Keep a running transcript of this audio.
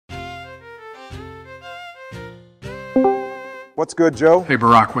What's good, Joe? Hey,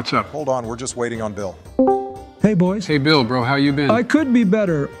 Barack, what's up? Hold on, we're just waiting on Bill. Hey, boys. Hey, Bill, bro, how you been? I could be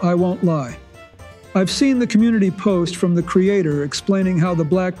better, I won't lie. I've seen the community post from the creator explaining how the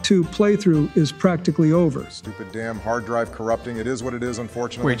Black 2 playthrough is practically over. Stupid damn hard drive corrupting. It is what it is,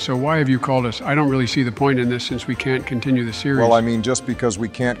 unfortunately. Wait, so why have you called us? I don't really see the point in this since we can't continue the series. Well, I mean, just because we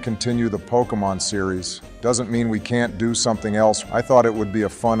can't continue the Pokemon series doesn't mean we can't do something else. I thought it would be a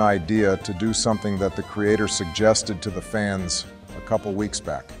fun idea to do something that the creator suggested to the fans a couple weeks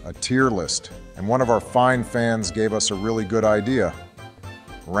back. A tier list. And one of our fine fans gave us a really good idea.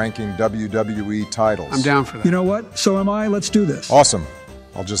 Ranking WWE titles. I'm down for that. You know what? So am I. Let's do this. Awesome.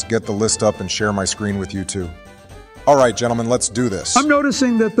 I'll just get the list up and share my screen with you two. All right, gentlemen, let's do this. I'm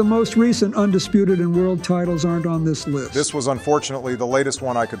noticing that the most recent Undisputed and World titles aren't on this list. This was unfortunately the latest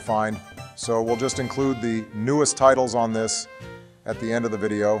one I could find, so we'll just include the newest titles on this at the end of the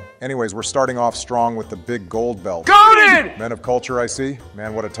video. Anyways, we're starting off strong with the big gold belt. Goated! Men of Culture, I see.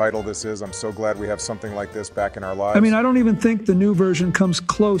 Man, what a title this is. I'm so glad we have something like this back in our lives. I mean, I don't even think the new version comes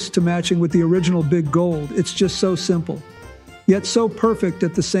close to matching with the original big gold. It's just so simple, yet so perfect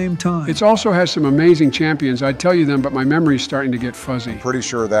at the same time. It also has some amazing champions. I'd tell you them, but my memory's starting to get fuzzy. Pretty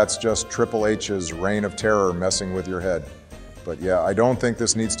sure that's just Triple H's Reign of Terror messing with your head. But yeah, I don't think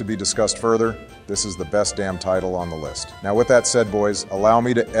this needs to be discussed further. This is the best damn title on the list. Now with that said, boys, allow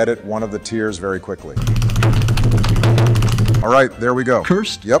me to edit one of the tiers very quickly. All right, there we go.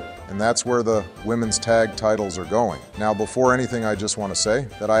 Cursed? Yep, and that's where the women's tag titles are going. Now before anything, I just want to say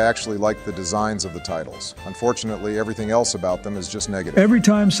that I actually like the designs of the titles. Unfortunately, everything else about them is just negative. Every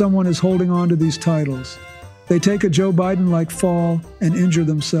time someone is holding on to these titles, they take a Joe Biden-like fall and injure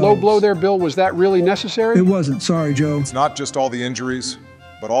themselves. Low blow there, Bill. Was that really necessary? It wasn't. Sorry, Joe. It's not just all the injuries,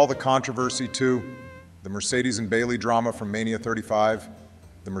 but all the controversy too. The Mercedes and Bailey drama from Mania 35,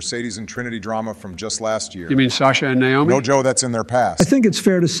 the Mercedes and Trinity drama from just last year. You mean Sasha and Naomi? No, Joe, that's in their past. I think it's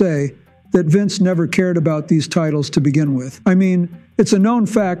fair to say that Vince never cared about these titles to begin with. I mean, it's a known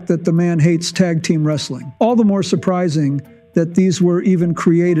fact that the man hates tag team wrestling. All the more surprising that these were even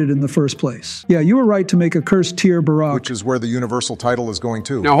created in the first place. Yeah, you were right to make a cursed tier, Barack. Which is where the Universal title is going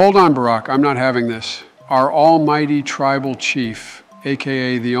to. Now hold on, Barack. I'm not having this. Our almighty tribal chief,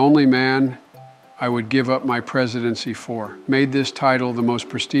 aka the only man I would give up my presidency for, made this title the most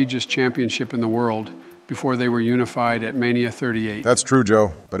prestigious championship in the world before they were unified at Mania 38. That's true,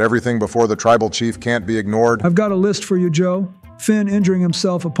 Joe, but everything before the tribal chief can't be ignored. I've got a list for you, Joe. Finn injuring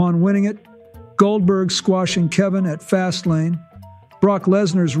himself upon winning it, Goldberg squashing Kevin at Fastlane, Brock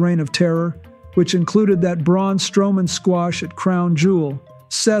Lesnar's Reign of Terror, which included that Braun Strowman squash at Crown Jewel,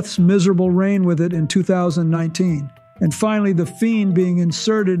 Seth's miserable reign with it in 2019, and finally The Fiend being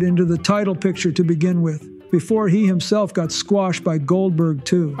inserted into the title picture to begin with, before he himself got squashed by Goldberg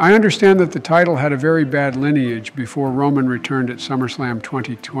too. I understand that the title had a very bad lineage before Roman returned at SummerSlam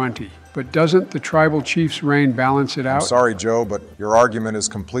 2020. But doesn't the tribal chief's reign balance it out? I'm sorry, Joe, but your argument is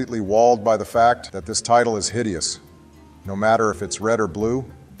completely walled by the fact that this title is hideous. No matter if it's red or blue,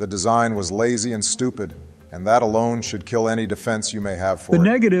 the design was lazy and stupid, and that alone should kill any defense you may have for it. The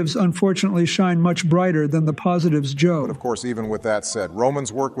negatives, unfortunately, shine much brighter than the positives, Joe. But of course, even with that said,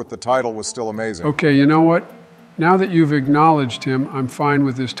 Roman's work with the title was still amazing. Okay, you know what? Now that you've acknowledged him, I'm fine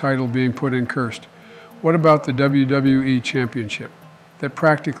with this title being put in cursed. What about the WWE Championship? That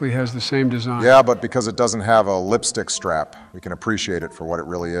practically has the same design. Yeah, but because it doesn't have a lipstick strap, we can appreciate it for what it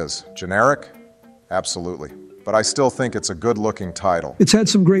really is. Generic? Absolutely. But I still think it's a good-looking title. It's had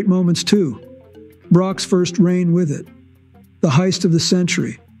some great moments, too. Brock's first reign with it, the heist of the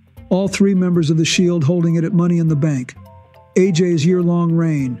century, all three members of the Shield holding it at Money in the Bank, AJ's year-long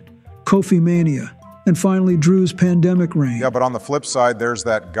reign, Kofi Mania, and finally Drew's pandemic reign. Yeah, but on the flip side, there's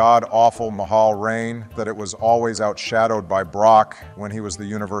that god-awful Mahal reign that it was always outshadowed by Brock when he was the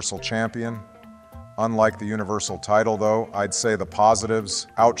Universal Champion. Unlike the Universal title, though, I'd say the positives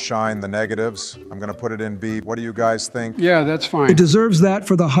outshine the negatives. I'm going to put it in B. What do you guys think? Yeah, that's fine. It deserves that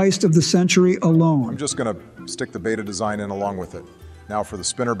for the heist of the century alone. I'm just going to stick the beta design in along with it. Now for the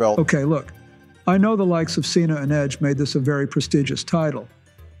spinner belt. Okay, look. I know the likes of Cena and Edge made this a very prestigious title,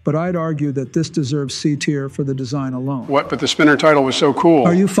 but I'd argue that this deserves C tier for the design alone. What? But the spinner title was so cool.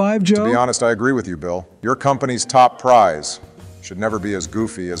 Are you 5, Joe? To be honest, I agree with you, Bill. Your company's top prize should never be as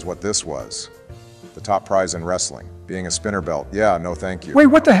goofy as what this was. The top prize in wrestling, being a spinner belt. Yeah, no thank you. Wait,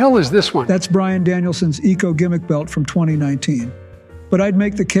 what the hell is this one? That's Bryan Danielson's Eco Gimmick belt from 2019. But I'd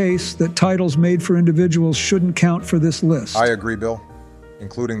make the case that titles made for individuals shouldn't count for this list. I agree, Bill.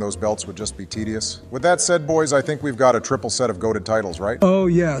 Including those belts would just be tedious. With that said, boys, I think we've got a triple set of goated titles, right? Oh,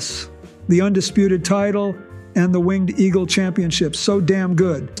 yes. The Undisputed title, and the Winged Eagle Championship. So damn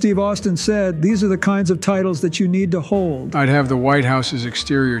good. Steve Austin said, these are the kinds of titles that you need to hold. I'd have the White House's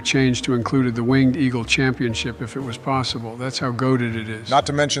exterior changed to include the Winged Eagle Championship if it was possible. That's how goated it is. Not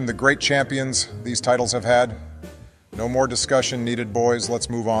to mention the great champions these titles have had. No more discussion needed, boys. Let's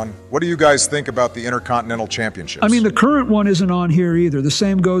move on. What do you guys think about the Intercontinental Championships? I mean, the current one isn't on here either. The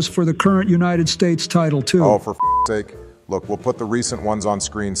same goes for the current United States title, too. Oh, for f***'s sake. Look, we'll put the recent ones on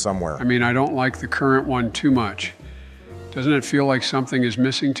screen somewhere. I mean, I don't like the current one too much. Doesn't it feel like something is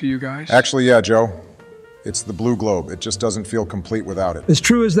missing to you guys? Actually, yeah, Joe. It's the blue globe. It just doesn't feel complete without it. As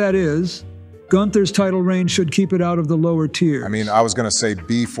true as that is, Gunther's title reign should keep it out of the lower tiers. I mean, I was going to say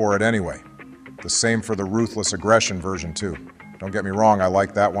B for it anyway. The same for the Ruthless Aggression version, too. Don't get me wrong, I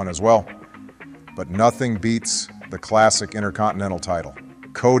like that one as well. But nothing beats the classic Intercontinental title.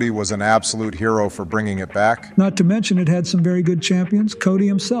 Cody was an absolute hero for bringing it back. Not to mention it had some very good champions, Cody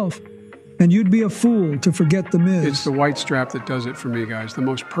himself. And you'd be a fool to forget The Miz. It's the white strap that does it for me, guys. The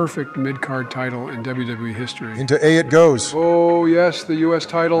most perfect mid-card title in WWE history. Into A it goes. Oh, yes, the U.S.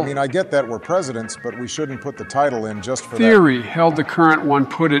 title. I mean, I get that we're presidents, but we shouldn't put the title in just for Theory held the current one,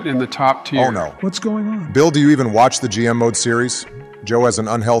 put it in the top tier. Oh, no. What's going on? Bill, do you even watch the GM Mode series? Joe has an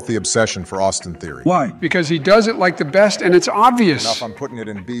unhealthy obsession for Austin Theory. Why? Because he does it like the best, and it's obvious. Enough, I'm putting it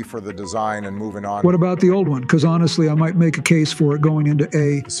in B for the design and moving on. What about the old one? Because honestly, I might make a case for it going into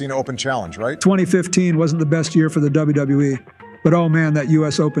A. Cena Open Challenge, right? 2015 wasn't the best year for the WWE. But oh man, that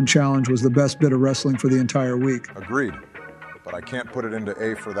US Open Challenge was the best bit of wrestling for the entire week. Agreed. But I can't put it into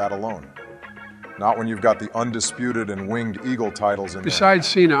A for that alone. Not when you've got the Undisputed and Winged Eagle titles in Besides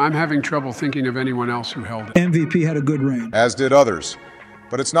Cena, I'm having trouble thinking of anyone else who held it. MVP had a good reign. As did others.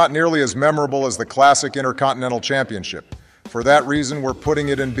 But it's not nearly as memorable as the classic Intercontinental Championship. For that reason, we're putting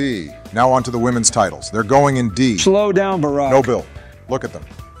it in B. Now on to the women's titles. They're going in D. Slow down, Barack. No, Bill. Look at them.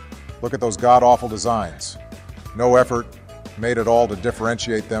 Look at those god-awful designs. No effort made at all to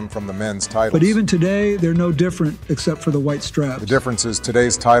differentiate them from the men's titles. But even today, they're no different except for the white straps. The difference is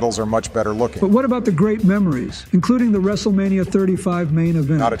today's titles are much better looking. But what about the great memories, including the WrestleMania 35 main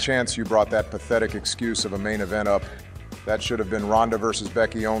event? Not a chance you brought that pathetic excuse of a main event up. That should have been Ronda versus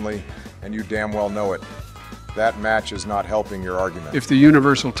Becky only, and you damn well know it. That match is not helping your argument. If the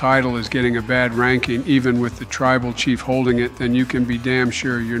Universal title is getting a bad ranking, even with the tribal chief holding it, then you can be damn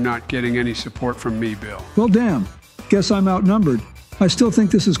sure you're not getting any support from me, Bill. Well, damn. Guess I'm outnumbered. I still think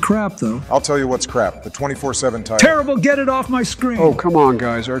this is crap, though. I'll tell you what's crap. The 24/7 title. Terrible, get it off my screen. Oh, come on,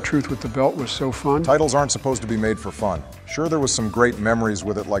 guys. Our Truth with the Belt was so fun. Titles aren't supposed to be made for fun. Sure, there was some great memories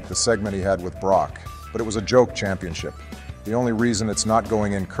with it, like the segment he had with Brock, but it was a joke championship. The only reason it's not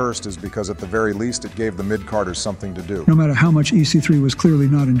going in cursed is because at the very least it gave the mid-carders something to do. No matter how much EC3 was clearly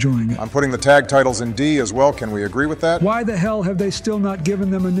not enjoying it. I'm putting the tag titles in D as well. Can we agree with that? Why the hell have they still not given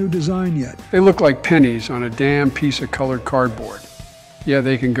them a new design yet? They look like pennies on a damn piece of colored cardboard. Yeah,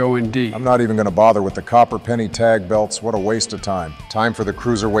 they can go in D. I'm not even going to bother with the copper penny tag belts. What a waste of time. Time for the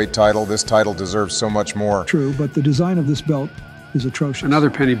Cruiserweight title. This title deserves so much more. True, but the design of this belt is atrocious.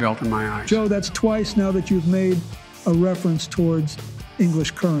 Another penny belt in my eyes. Joe, that's twice now that you've made a reference towards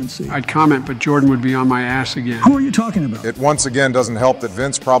English currency. I'd comment, but Jordan would be on my ass again. Who are you talking about? It once again doesn't help that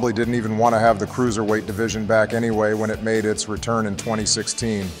Vince probably didn't even want to have the Cruiserweight division back anyway when it made its return in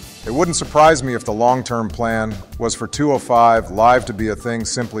 2016. It wouldn't surprise me if the long-term plan was for 205 Live to be a thing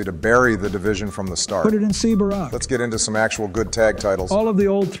simply to bury the division from the start. Put it in C, Barack. Let's get into some actual good tag titles. All of the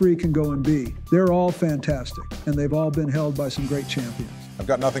old three can go in B. They're all fantastic, and they've all been held by some great champions. I've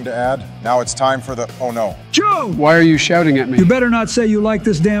got nothing to add. Now it's time for the, oh no. Joe! Why are you shouting at me? You better not say you like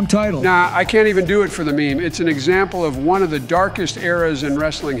this damn title. Nah, I can't even do it for the meme. It's an example of one of the darkest eras in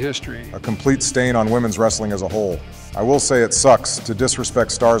wrestling history. A complete stain on women's wrestling as a whole. I will say it sucks to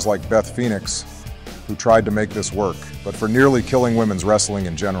disrespect stars like Beth Phoenix, who tried to make this work, but for nearly killing women's wrestling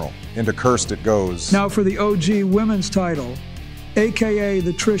in general. Into cursed it goes. Now for the OG women's title, AKA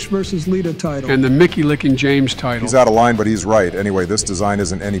the Trish versus Lita title. And the Mickey Licking James title. He's out of line, but he's right. Anyway, this design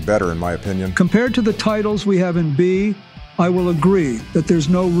isn't any better in my opinion. Compared to the titles we have in B, I will agree that there's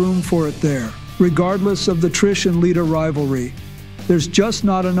no room for it there. Regardless of the Trish and Lita rivalry, there's just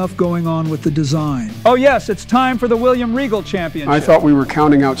not enough going on with the design. Oh yes, it's time for the William Regal Championship. I thought we were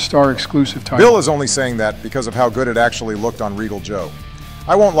counting out Star exclusive titles. Bill is only saying that because of how good it actually looked on Regal Joe.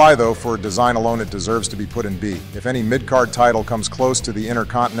 I won't lie though, for design alone it deserves to be put in B. If any mid-card title comes close to the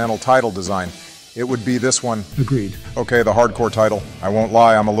Intercontinental title design, it would be this one. Agreed. Okay, the hardcore title. I won't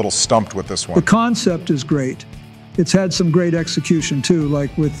lie, I'm a little stumped with this one. The concept is great. It's had some great execution too,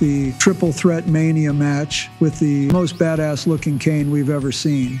 like with the Triple Threat Mania match with the most badass looking Kane we've ever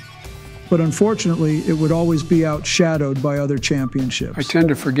seen. but unfortunately, it would always be outshadowed by other championships. I tend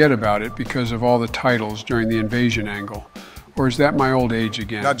to forget about it because of all the titles during the invasion angle. Or is that my old age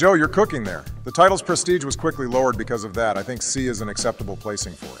again? Now, Joe, you're cooking there. The title's prestige was quickly lowered because of that. I think C is an acceptable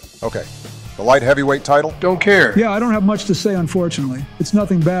placing for it. Okay, the light heavyweight title? Don't care. Yeah, I don't have much to say, unfortunately. It's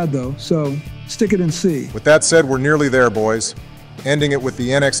nothing bad, though, so stick it in C. With that said, we're nearly there, boys. Ending it with the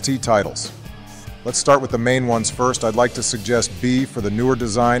NXT titles. Let's start with the main ones first. I'd like to suggest B for the newer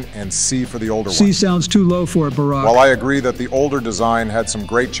design and C for the older one. C sounds too low for it, Barack. While I agree that the older design had some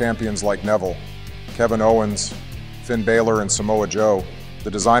great champions like Neville, Kevin Owens, Finn Balor, and Samoa Joe, the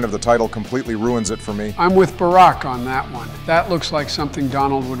design of the title completely ruins it for me. I'm with Barack on that one. That looks like something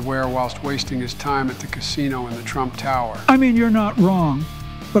Donald would wear whilst wasting his time at the casino in the Trump Tower. I mean, you're not wrong,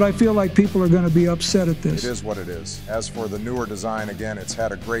 but I feel like people are going to be upset at this. It is what it is. As for the newer design, again, it's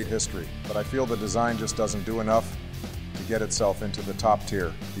had a great history, but I feel the design just doesn't do enough to get itself into the top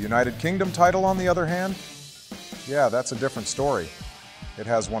tier. The United Kingdom title, on the other hand, yeah, that's a different story. It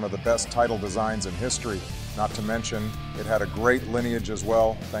has one of the best title designs in history. Not to mention, it had a great lineage as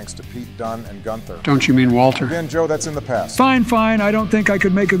well, thanks to Pete Dunne and Gunther. Don't you mean Walter? Again, Joe, that's in the past. Fine. I don't think I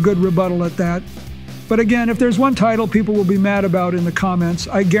could make a good rebuttal at that. But again, if there's one title people will be mad about in the comments,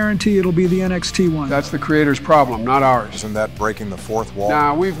 I guarantee it'll be the NXT one. That's the creator's problem, not ours. Isn't that breaking the fourth wall?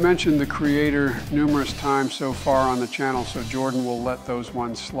 Now, we've mentioned the creator numerous times so far on the channel, so Jordan will let those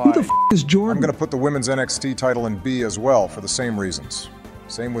ones slide. Who the is Jordan? I'm going to put the women's NXT title in B as well for the same reasons.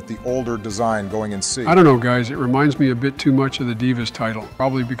 Same with the older design going in C. I don't know, guys. It reminds me a bit too much of the Divas title,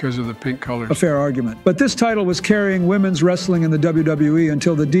 probably because of the pink colors. A fair argument. But this title was carrying women's wrestling in the WWE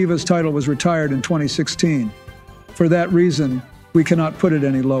until the Divas title was retired in 2016. For that reason, we cannot put it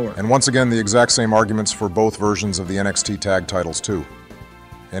any lower. And once again, the exact same arguments for both versions of the NXT tag titles too.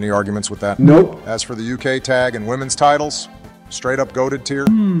 Any arguments with that? Nope. As for the UK tag and women's titles, straight up goated tier?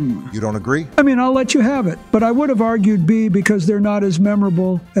 You don't agree? I mean, I'll let you have it, but I would have argued B because they're not as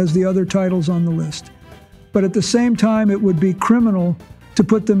memorable as the other titles on the list. But at the same time, it would be criminal to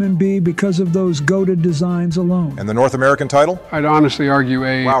put them in B because of those goated designs alone. And the North American title? I'd honestly argue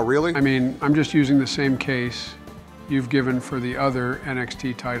A. Wow, really? I mean, I'm just using the same case you've given for the other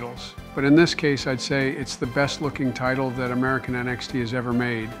NXT titles. But in this case, I'd say it's the best looking title that American NXT has ever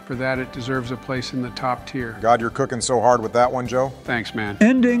made. For that, it deserves a place in the top tier. God, you're cooking so hard with that one, Joe. Thanks, man.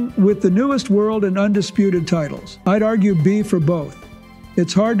 Ending with the newest world and undisputed titles. I'd argue B for both.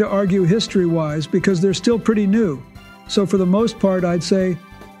 It's hard to argue history-wise because they're still pretty new. So for the most part, I'd say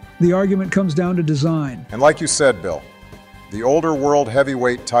the argument comes down to design. And like you said, Bill, the older world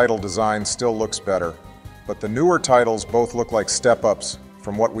heavyweight title design still looks better, but the newer titles both look like step-ups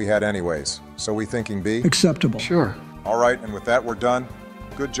from what we had anyways. So we thinking B? Acceptable. Sure. All right, and with that, we're done.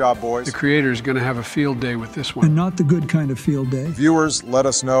 Good job, boys. The creator's going to have a field day with this one. And not the good kind of field day. Viewers, let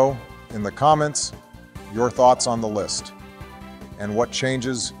us know in the comments your thoughts on the list and what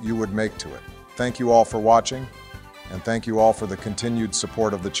changes you would make to it. Thank you all for watching, and thank you all for the continued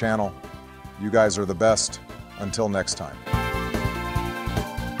support of the channel. You guys are the best. Until next time.